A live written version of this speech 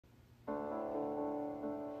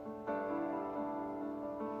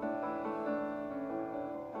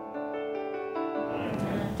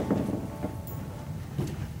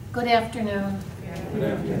Good afternoon. Good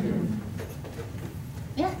afternoon.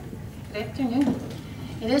 Yeah, good afternoon.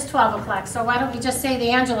 It is 12 o'clock, so why don't we just say the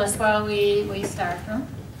Angelus while we start, huh?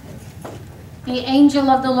 The angel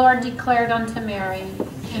of the Lord declared unto Mary,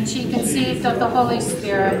 and she conceived of the Holy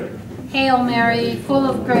Spirit. Hail Mary, full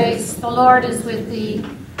of grace, the Lord is with thee.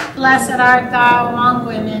 Blessed art thou among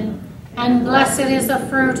women, and blessed is the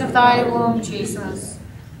fruit of thy womb, Jesus.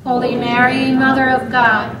 Holy Mary, Mother of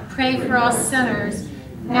God, pray for us sinners,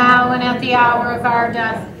 now and at the hour of our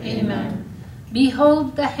death. Amen.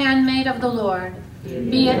 Behold the handmaid of the Lord.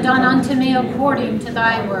 Be it done unto me according to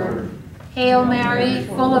thy word. Hail Mary,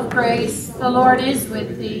 full of grace, the Lord is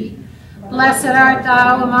with thee. Blessed art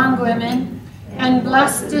thou among women, and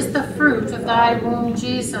blessed is the fruit of thy womb,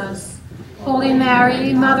 Jesus. Holy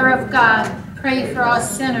Mary, Mother of God, pray for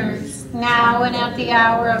us sinners, now and at the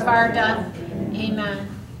hour of our death. Amen.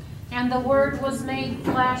 And the Word was made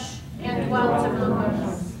flesh and dwelt among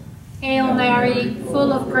us. Hail Mary,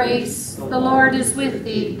 full of grace, the Lord is with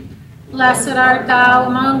thee. Blessed art thou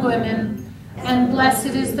among women, and blessed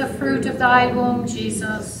is the fruit of thy womb,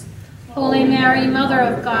 Jesus. Holy Mary, Mother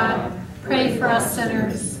of God, pray for us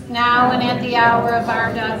sinners, now and at the hour of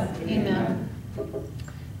our death. Amen.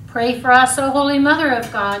 Pray for us, O Holy Mother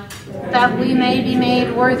of God, that we may be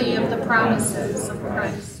made worthy of the promises of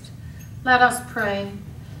Christ. Let us pray.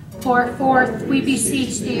 Pour forth, we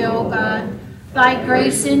beseech thee, O God, thy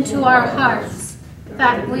grace into our hearts,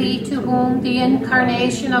 that we, to whom the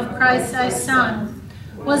incarnation of Christ thy Son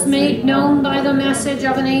was made known by the message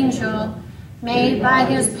of an angel, may by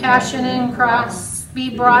his passion and cross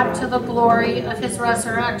be brought to the glory of his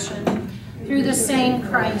resurrection, through the same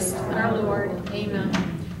Christ our Lord. Amen.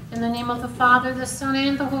 In the name of the Father, the Son,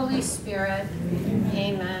 and the Holy Spirit.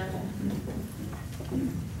 Amen.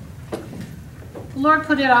 The Lord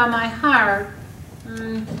put it on my heart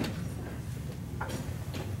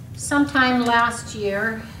sometime last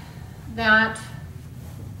year that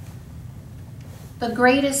the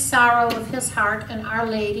greatest sorrow of his heart and Our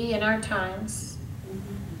Lady in our times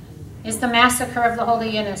is the massacre of the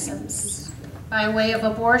Holy Innocents by way of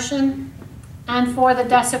abortion and for the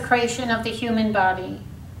desecration of the human body.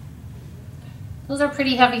 Those are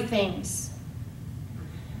pretty heavy things.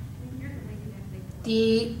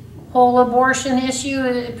 The whole abortion issue,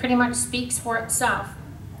 it pretty much speaks for itself.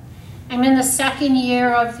 I'm in the second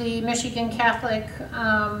year of the Michigan Catholic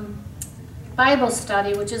Bible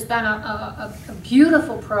study, which has been a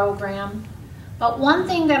beautiful program. But one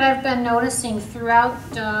thing that I've been noticing throughout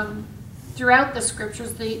the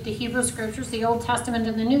scriptures, the Hebrew scriptures, the Old Testament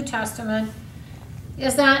and the New Testament,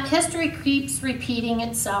 is that history keeps repeating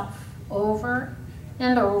itself over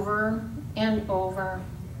and over and over.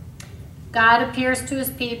 God appears to his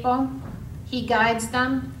people, he guides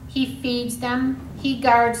them, he feeds them, he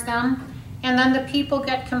guards them, and then the people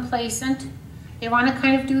get complacent. They want to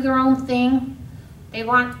kind of do their own thing. They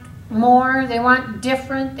want more, they want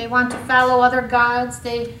different, they want to follow other gods,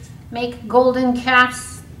 they make golden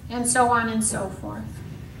calves, and so on and so forth.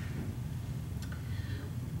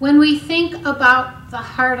 When we think about the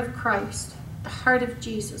heart of Christ, the heart of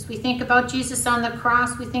Jesus, we think about Jesus on the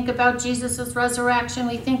cross, we think about Jesus' resurrection,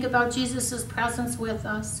 we think about Jesus' presence with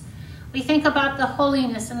us. We think about the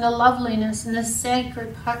holiness and the loveliness and the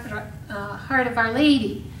sacred heart of Our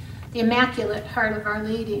Lady, the Immaculate Heart of Our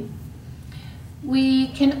Lady. We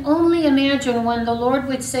can only imagine when the Lord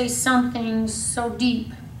would say something so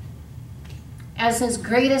deep as his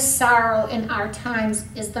greatest sorrow in our times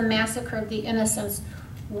is the massacre of the innocents,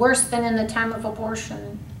 worse than in the time of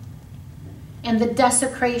abortion, and the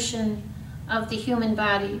desecration of the human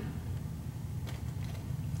body.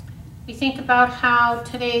 We think about how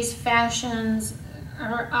today's fashions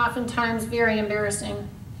are oftentimes very embarrassing.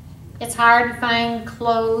 It's hard to find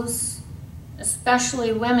clothes,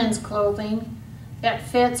 especially women's clothing, that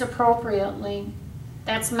fits appropriately,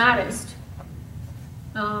 that's modest.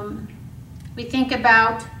 We think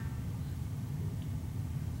about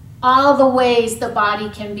all the ways the body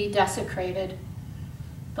can be desecrated.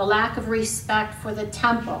 The lack of respect for the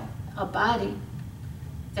temple, a body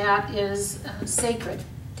that is sacred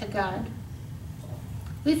to God.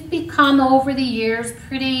 We've become, over the years,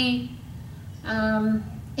 pretty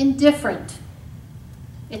indifferent.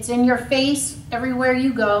 It's in your face everywhere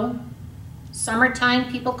you go. Summertime,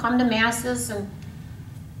 people come to masses and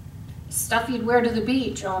stuff you'd wear to the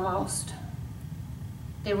beach almost.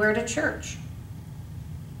 They wear to church.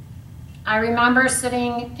 I remember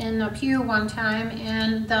sitting in a pew one time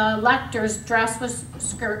and the lector's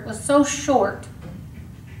skirt was so short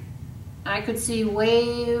I could see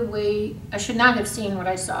way, I should not have seen what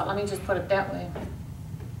I saw, let me just put it that way.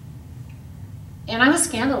 And I was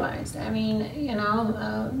scandalized. I mean, you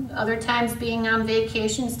know, other times being on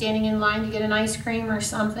vacation, standing in line to get an ice cream or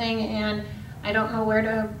something, and I don't know where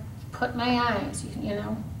to put my eyes, you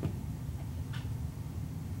know.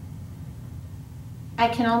 I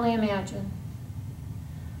can only imagine.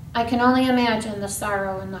 I can only imagine the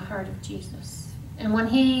sorrow in the heart of Jesus. And when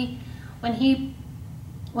he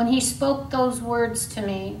spoke those words to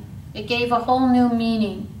me, it gave a whole new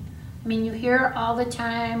meaning. I mean, you hear it all the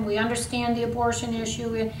time. We understand the abortion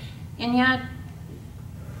issue, and yet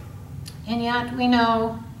we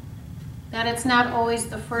know that it's not always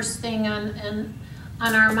the first thing on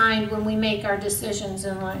our mind when we make our decisions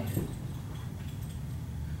in life.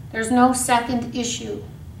 There's no second issue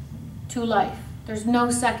to life. There's no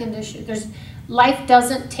second issue. Life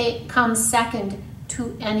doesn't come second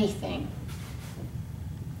to anything.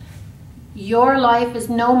 Your life is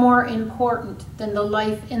no more important than the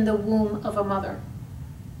life in the womb of a mother.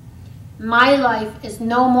 My life is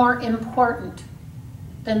no more important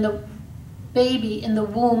than the baby in the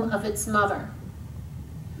womb of its mother.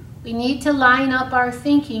 We need to line up our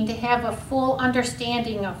thinking to have a full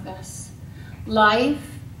understanding of this.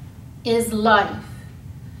 Life is life.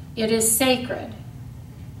 It is sacred.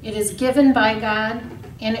 It is given by God,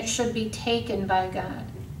 and it should be taken by God.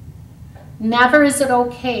 Never is it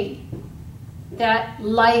okay that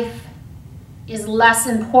life is less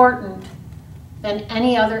important than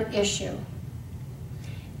any other issue.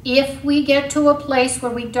 If we get to a place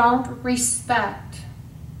where we don't respect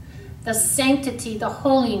the sanctity, the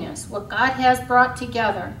holiness, what God has brought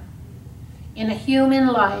together in a human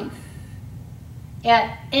life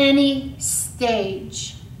at any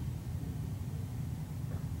stage,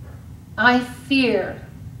 I fear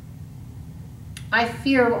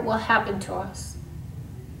what will happen to us.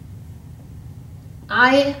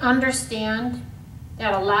 I understand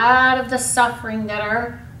that a lot of the suffering that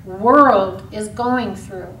our world is going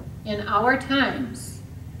through in our times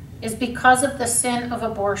is because of the sin of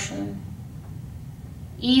abortion,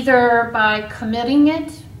 either by committing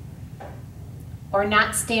it or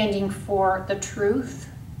not standing for the truth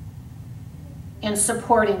and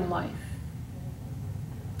supporting life.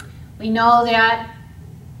 We know that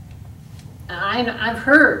I've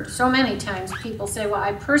heard so many times people say, well,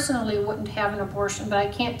 I personally wouldn't have an abortion, but I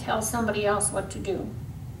can't tell somebody else what to do.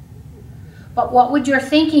 But what would your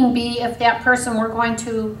thinking be if that person were going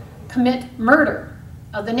to commit murder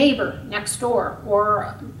of the neighbor next door,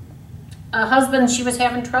 or a husband she was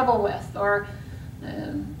having trouble with, or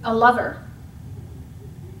a lover?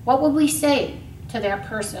 What would we say to that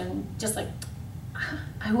person? Just like,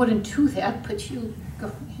 I wouldn't do that, but you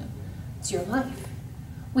go, it's your life.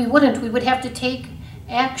 We wouldn't. We would have to take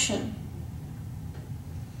action.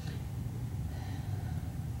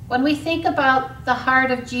 When we think about the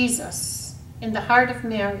heart of Jesus and the heart of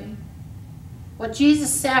Mary, what Jesus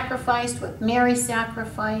sacrificed, what Mary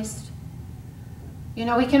sacrificed, you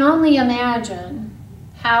know, we can only imagine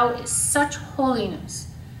how such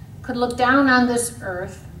holiness could look down on this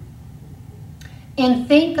earth and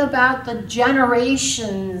think about the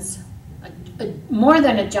generations, more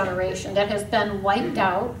than a generation, that has been wiped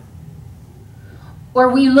out.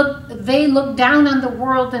 Or they look down on the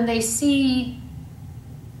world and they see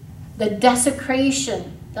the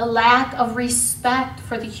desecration, the lack of respect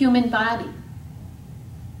for the human body,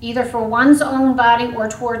 either for one's own body or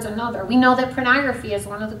towards another. We know that pornography is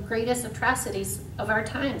one of the greatest atrocities of our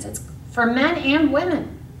times. It's for men and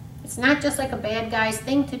women. It's not just like a bad guy's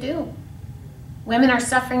thing to do. Women are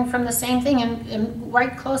suffering from the same thing and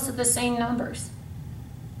right close to the same numbers.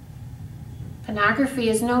 Pornography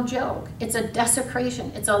is no joke. It's a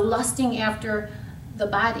desecration. It's a lusting after the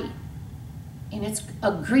body. And it's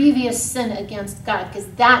a grievous sin against God, because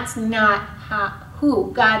that's not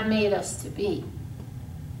who God made us to be.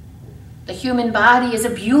 The human body is a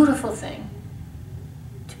beautiful thing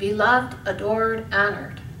to be loved, adored,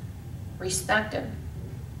 honored, respected.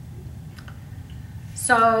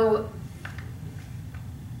 So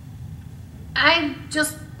I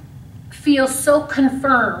just feel so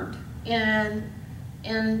confirmed in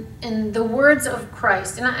the words of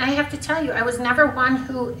Christ. And I have to tell you, I was never one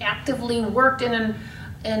who actively worked in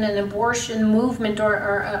an abortion movement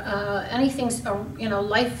or anything, you know,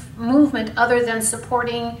 life movement, other than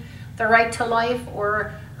supporting the right to life,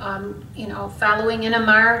 or you know, following in a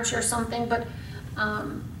march or something. But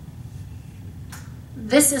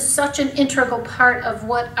this is such an integral part of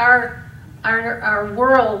what our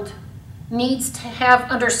world needs to have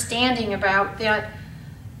understanding about, that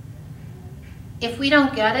if we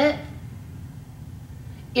don't get it,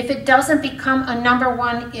 if it doesn't become a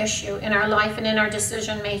 #1 issue in our life and in our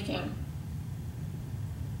decision making,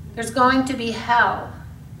 there's going to be hell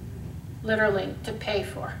literally, to pay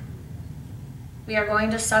for. We are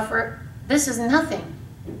going to suffer. This is nothing.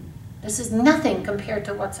 This is nothing compared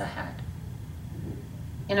to what's ahead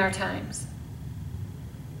in our times.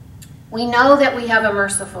 We know that we have a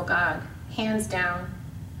merciful God, hands down.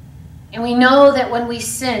 And we know that when we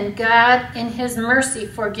sin, God in his mercy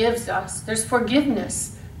forgives us. There's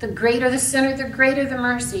forgiveness. The greater the sinner, the greater the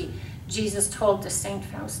mercy, Jesus told to Saint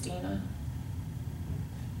Faustina.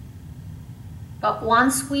 But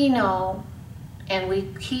once we know and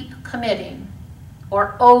we keep committing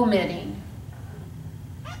or omitting,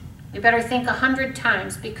 we better think 100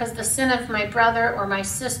 times, because the sin of my brother or my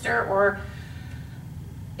sister or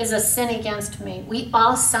is a sin against me. We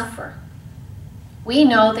all suffer. We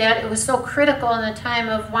know that it was so critical in the time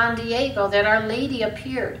of Juan Diego that Our Lady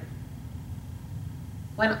appeared.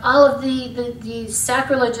 When all of the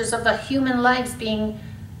sacrileges of the human lives being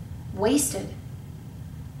wasted,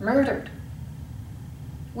 murdered.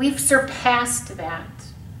 We've surpassed that.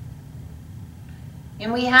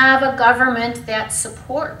 And we have a government that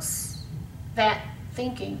supports that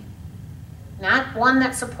thinking, not one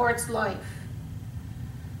that supports life.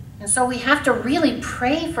 And so we have to really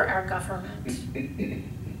pray for our government.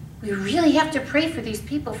 We really have to pray for these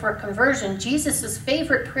people for a conversion. Jesus'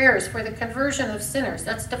 favorite prayer is for the conversion of sinners.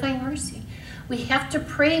 That's divine mercy. We have to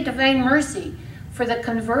pray divine mercy for the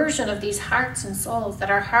conversion of these hearts and souls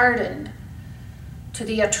that are hardened to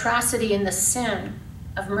the atrocity and the sin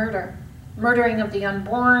of murder. Murdering of the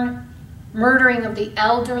unborn, murdering of the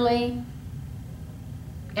elderly,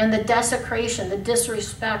 and the desecration, the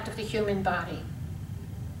disrespect of the human body.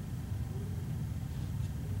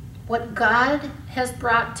 What God has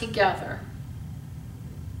brought together,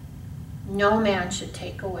 no man should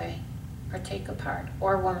take away or take apart,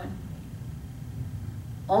 or woman.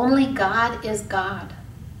 Only God is God,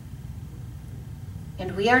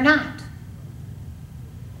 and we are not.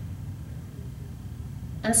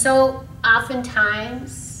 And so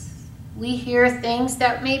oftentimes we hear things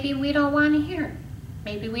that maybe we don't want to hear.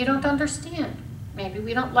 Maybe we don't understand. Maybe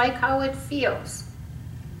we don't like how it feels.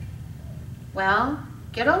 Well,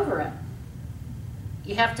 get over it.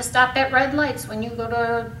 You have to stop at red lights when you go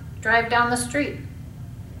to drive down the street.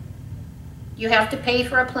 You have to pay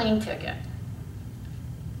for a plane ticket.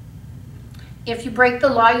 If you break the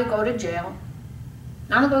law, you go to jail.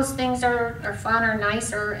 None of those things are fun or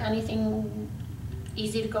nice or anything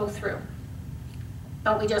easy to go through.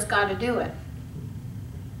 But we just got to do it.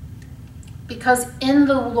 Because in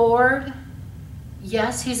the Lord,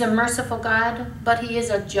 yes, he's a merciful God, but he is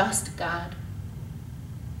a just God.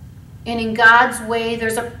 And in God's way,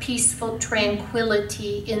 there's a peaceful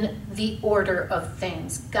tranquility in the order of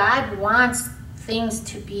things. God wants things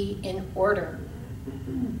to be in order.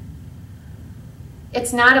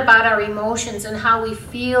 It's not about our emotions and how we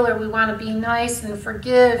feel, or we want to be nice and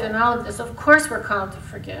forgive and all of this. Of course we're called to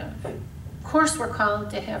forgive. Of course we're called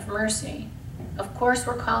to have mercy. Of course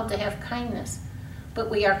we're called to have kindness. But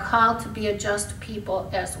we are called to be a just people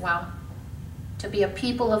as well. To be a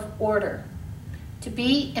people of order. To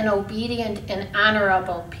be an obedient and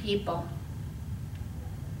honorable people.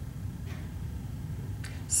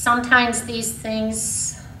 Sometimes these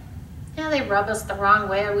things, they rub us the wrong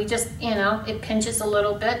way, or we just, it pinches a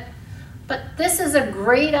little bit. But this is a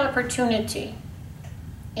great opportunity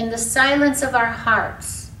in the silence of our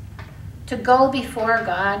hearts to go before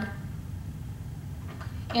God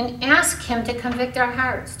and ask him to convict our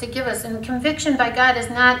hearts, to give us. And conviction by God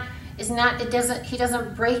he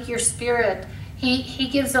doesn't break your spirit. He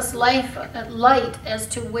gives us light as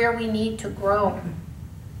to where we need to grow.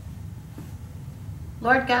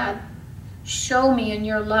 Lord God, show me in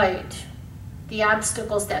your light the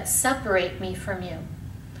obstacles that separate me from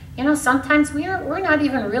you. Sometimes we're not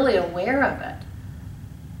even really aware of it.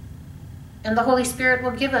 And the Holy Spirit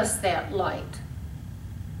will give us that light.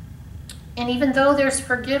 And even though there's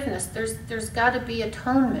forgiveness, there's got to be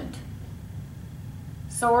atonement.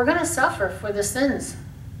 So we're going to suffer for the sins.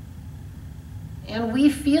 And we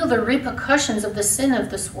feel the repercussions of the sin of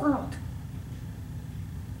this world.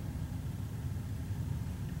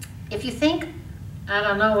 If you think, I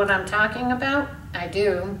don't know what I'm talking about, I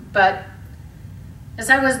do, but as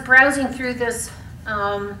I was browsing through this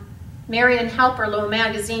Marian Helperlow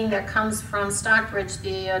magazine that comes from Stockbridge,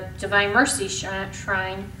 the Divine Mercy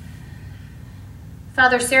Shrine,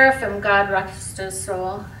 Father Seraphim, God rest his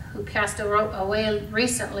soul, who passed away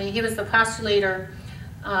recently, he was the postulator,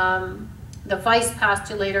 the vice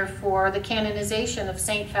postulator for the canonization of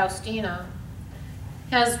Saint Faustina,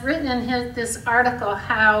 has written in this article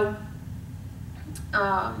how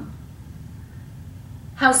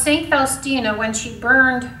how St. Faustina, when she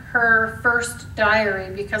burned her first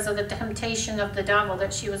diary because of the temptation of the devil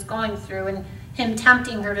that she was going through and him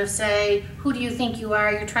tempting her to say, who do you think you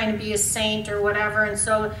are? You're trying to be a saint or whatever. And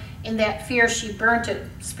so in that fear, she burnt it.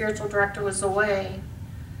 Spiritual director was away.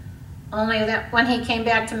 Only that when he came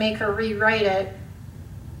back to make her rewrite it,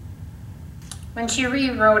 when she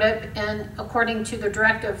rewrote it, and according to the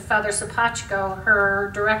directive, Father Sapachko,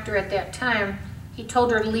 her director at that time, he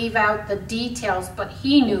told her to leave out the details, but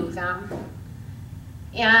he knew them.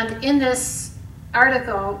 And in this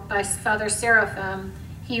article by Father Seraphim,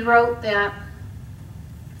 he wrote that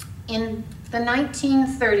in the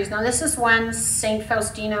 1930s, now this is when St.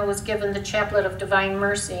 Faustina was given the Chaplet of Divine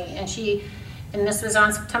Mercy, and this was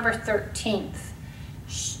on September 13th.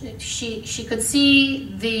 She could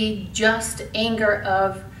see the just anger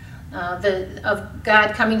of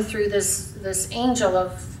God coming through this angel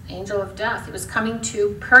of death. He was coming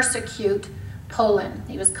to persecute Poland.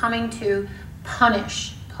 He was coming to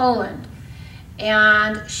punish Poland.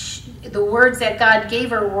 And the words that God gave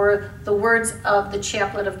her were the words of the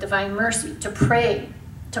Chaplet of Divine Mercy, to pray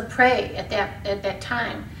at that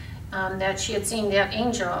time, that she had seen that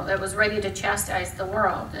angel that was ready to chastise the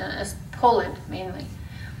world, as Poland mainly.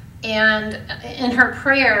 And in her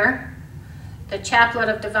prayer, the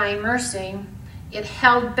Chaplet of Divine Mercy, it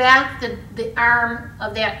held back the arm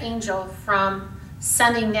of that angel from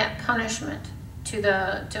sending that punishment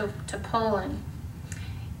to Poland.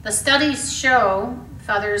 The studies show,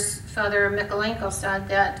 Father Mikolenko said,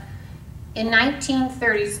 that in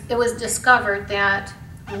 1930s it was discovered that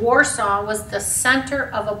Warsaw was the center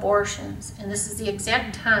of abortions, and this is the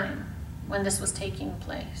exact time when this was taking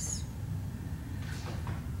place.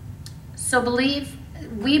 So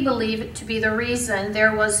we believe it to be the reason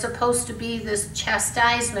there was supposed to be this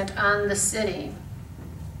chastisement on the city.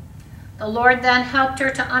 The Lord then helped her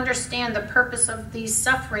to understand the purpose of these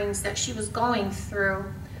sufferings that she was going through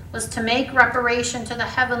was to make reparation to the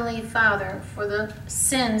Heavenly Father for the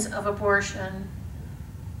sins of abortion.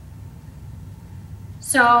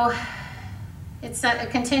 So it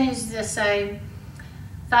continues to say,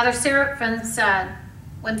 Father Seraphim said,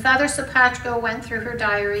 when Father Sapachko went through her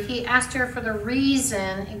diary, he asked her for the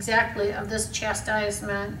reason exactly of this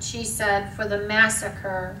chastisement. She said, for the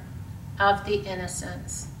massacre of the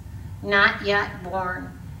innocents, not yet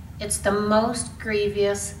born. It's the most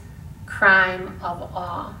grievous crime of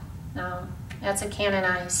all. Now, that's a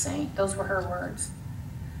canonized saint. Those were her words.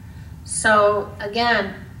 So,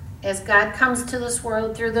 again, as God comes to this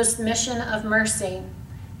world through this mission of mercy,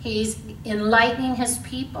 he's enlightening his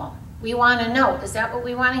people. We want to know. Is that what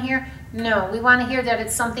we want to hear? No, we want to hear that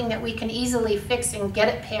it's something that we can easily fix and get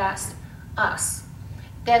it past us.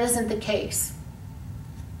 That isn't the case.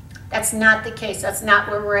 That's not the case. That's not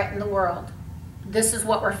where we're at in the world. This is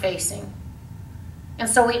what we're facing. And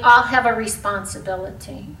so we all have a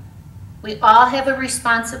responsibility. We all have a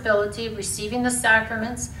responsibility of receiving the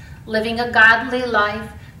sacraments, living a godly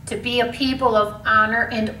life, to be a people of honor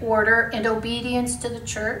and order and obedience to the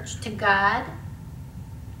church, to God,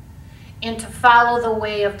 and to follow the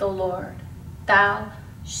way of the Lord. Thou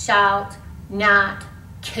shalt not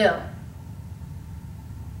kill.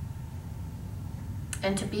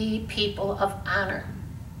 And to be people of honor.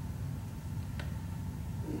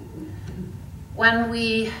 When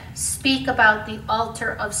we speak about the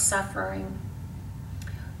altar of suffering,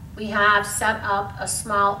 we have set up a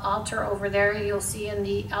small altar over there. You'll see in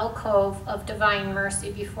the alcove of Divine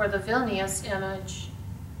Mercy before the Vilnius image.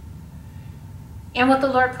 And what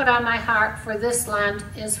the Lord put on my heart for this Lent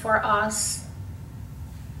is for us,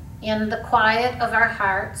 in the quiet of our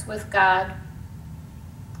hearts with God,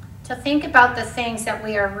 to think about the things that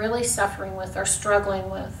we are really suffering with or struggling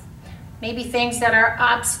with. Maybe things that are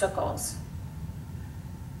obstacles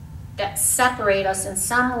that separate us in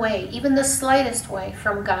some way, even the slightest way,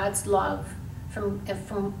 from God's love,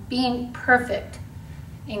 from being perfect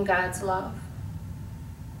in God's love.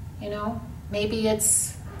 You know, maybe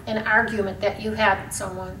it's an argument that you had with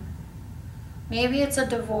someone. Maybe it's a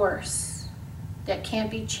divorce that can't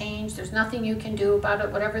be changed. There's nothing you can do about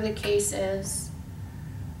it, whatever the case is.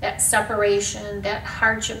 That separation, that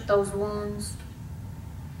hardship, those wounds.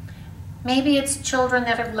 Maybe it's children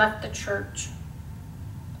that have left the church.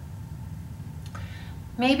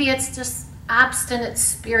 Maybe it's just obstinate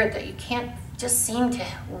spirit that you can't just seem to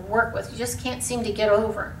work with. You just can't seem to get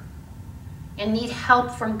over. And need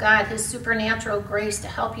help from God, his supernatural grace, to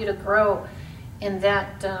help you to grow in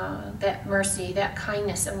that mercy, that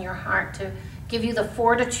kindness in your heart, to give you the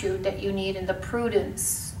fortitude that you need and the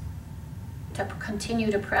prudence to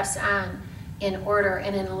continue to press on in order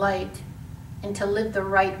and in light, and to live the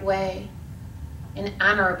right way, an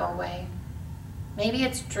honorable way. Maybe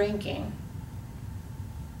it's drinking.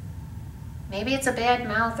 Maybe it's a bad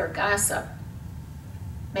mouth or gossip.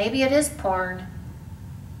 Maybe it is porn.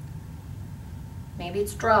 Maybe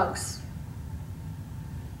it's drugs.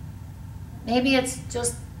 Maybe it's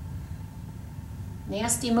just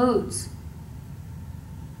nasty moods.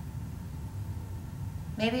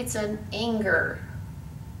 Maybe it's an anger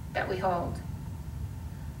that we hold.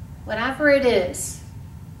 Whatever it is,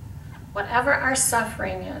 whatever our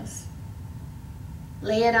suffering is,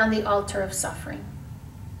 lay it on the altar of suffering.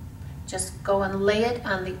 Just go and lay it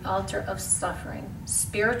on the altar of suffering,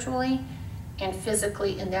 spiritually and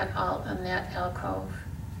physically in that alcove.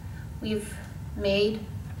 We've made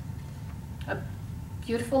a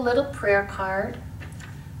beautiful little prayer card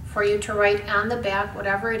for you to write on the back,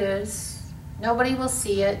 whatever it is. Nobody will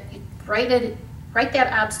see it. You write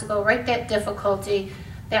that obstacle, write that difficulty,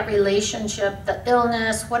 that relationship, the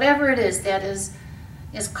illness, whatever it is that is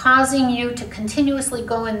causing you to continuously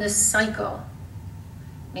go in this cycle.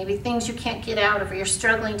 Maybe things you can't get out of, or you're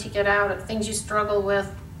struggling to get out of, things you struggle with,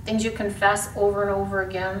 things you confess over and over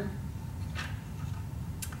again.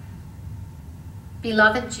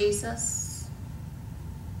 Beloved Jesus,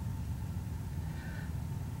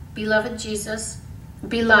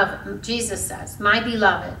 Jesus says, my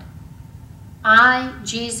beloved, I,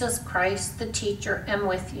 Jesus Christ, the teacher, am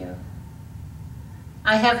with you.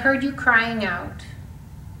 I have heard you crying out,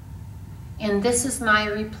 and this is my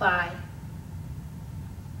reply.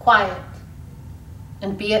 Quiet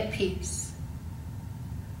and be at peace.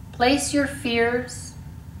 Place your fears,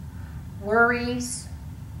 worries,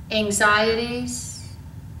 anxieties,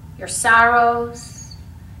 your sorrows,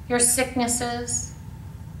 your sicknesses,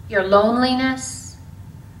 your loneliness,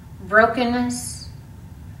 brokenness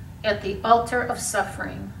at the altar of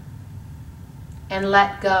suffering and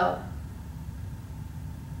let go.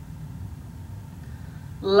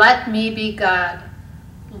 Let me be God,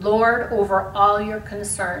 Lord over all your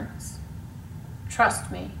concerns.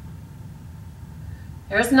 Trust me.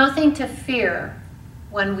 There is nothing to fear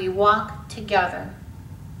when we walk together.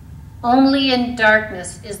 Only in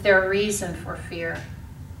darkness is there reason for fear.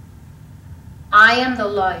 I am the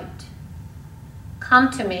light. Come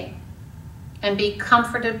to me and be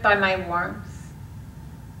comforted by my warmth.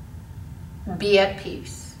 Be at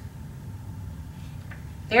peace.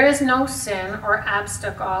 There is no sin or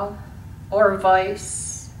obstacle or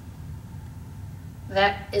vice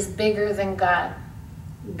that is bigger than God.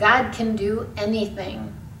 God can do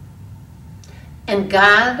anything. And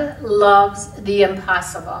God loves the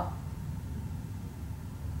impossible.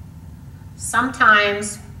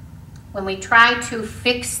 Sometimes when we try to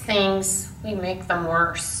fix things, we make them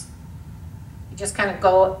worse. You just kind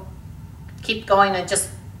of keep going, and just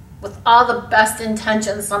with all the best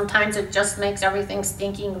intentions, sometimes it just makes everything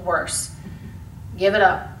stinking worse. Give it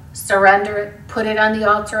up. Surrender it, put it on the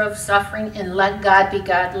altar of suffering, and let God be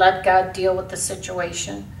God. Let God deal with the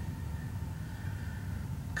situation.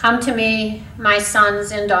 Come to me, my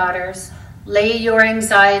sons and daughters. Lay your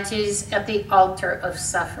anxieties at the altar of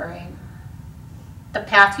suffering. The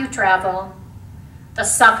path you travel, the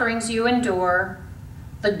sufferings you endure,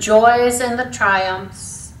 the joys and the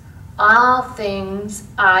triumphs, all things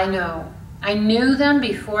I know. I knew them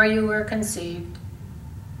before you were conceived.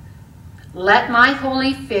 Let my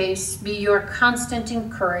holy face be your constant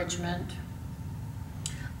encouragement.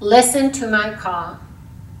 Listen to my call.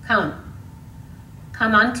 Come.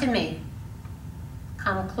 Come unto me.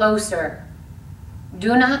 Come closer.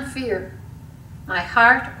 Do not fear. My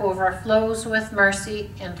heart overflows with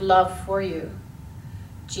mercy and love for you.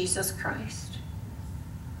 Jesus Christ.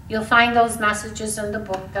 You'll find those messages in the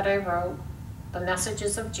book that I wrote, the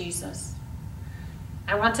messages of Jesus.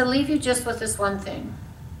 I want to leave you just with this one thing.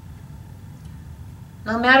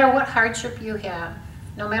 No matter what hardship you have,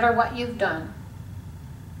 no matter what you've done,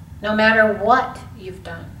 no matter what you've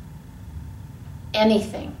done,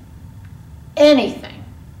 anything,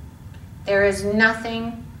 there is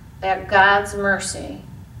nothing that God's mercy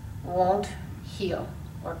won't heal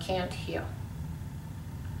or can't heal.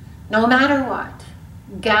 No matter what,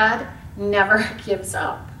 God never gives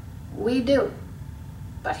up. We do,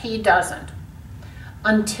 but He doesn't.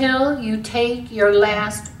 Until you take your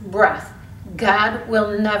last breath, God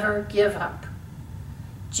will never give up.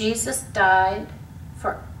 Jesus died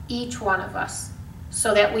for each one of us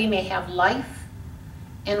so that we may have life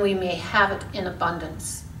and we may have it in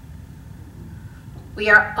abundance. We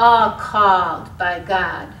are all called by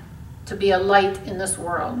God to be a light in this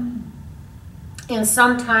world. And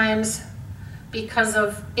sometimes, because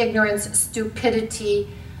of ignorance, stupidity,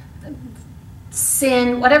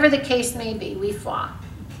 sin, whatever the case may be, we fall.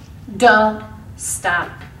 Don't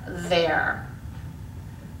stop there.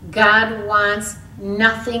 God wants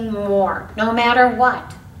nothing more. No matter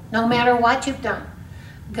what you've done,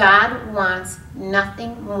 God wants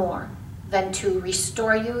nothing more than to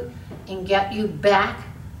restore you and get you back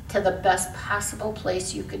to the best possible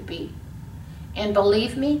place you could be. And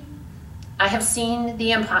believe me, I have seen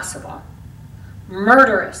the impossible,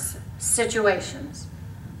 murderous situations,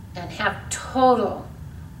 and have total,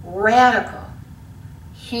 radical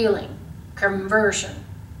healing, conversion.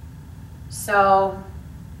 So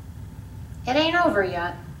it ain't over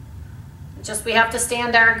yet. Just we have to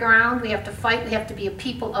stand our ground. We have to fight. We have to be a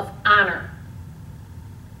people of honor.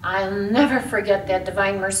 I'll never forget that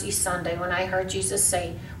Divine Mercy Sunday when I heard Jesus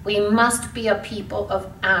say, we must be a people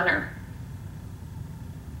of honor.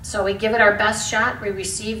 So we give it our best shot. We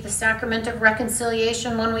receive the sacrament of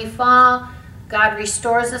reconciliation when we fall. God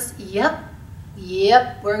restores us.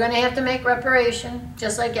 Yep, we're going to have to make reparation,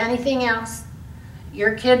 just like anything else.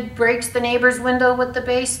 Your kid breaks the neighbor's window with the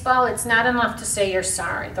baseball. It's not enough to say you're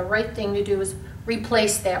sorry. The right thing to do is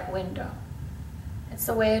replace that window. It's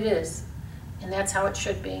the way it is. And that's how it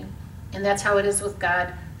should be. And that's how it is with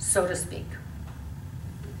God, so to speak.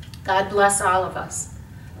 God bless all of us.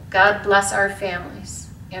 God bless our families.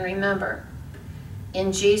 And remember,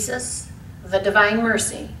 in Jesus, the Divine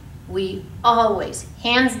Mercy, we always,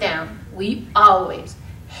 hands down, we always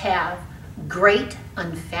have great,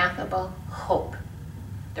 unfathomable hope.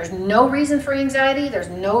 There's no reason for anxiety. There's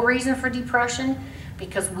no reason for depression,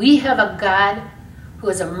 because we have a God who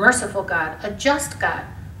is a merciful God, a just God,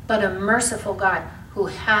 but a merciful God who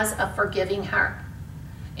has a forgiving heart.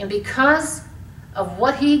 And because of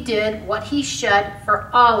what he did, what he shed for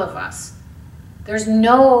all of us, there's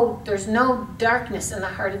no darkness in the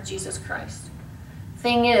heart of Jesus Christ.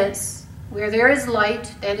 Thing is, where there is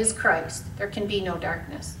light, that is Christ, there can be no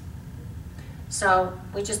darkness. So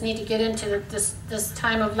we just need to get into this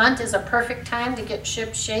time of Lent is a perfect time to get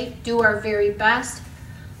ship shape, do our very best,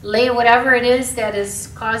 lay whatever it is that is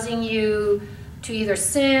causing you to either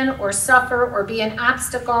sin or suffer or be an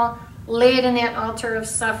obstacle, lay it in that altar of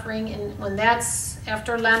suffering. And when that's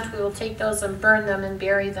after Lent, we will take those and burn them and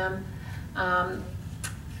bury them.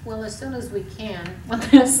 Well, as soon as we can, when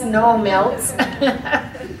the snow melts,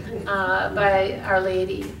 by Our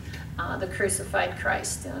Lady, the crucified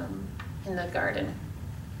Christ in the garden.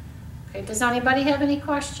 Okay, does anybody have any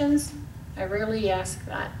questions? I rarely ask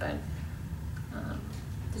that, but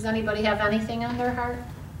does anybody have anything on their heart?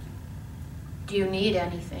 Do you need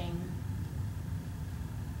anything?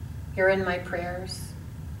 You're in my prayers,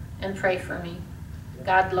 and pray for me.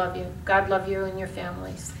 God love you. God love you and your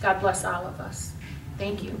families. God bless all of us.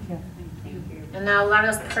 Thank you. And now let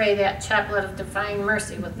us pray that chaplet of divine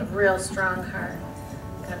mercy with a real strong heart.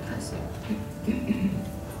 God bless you.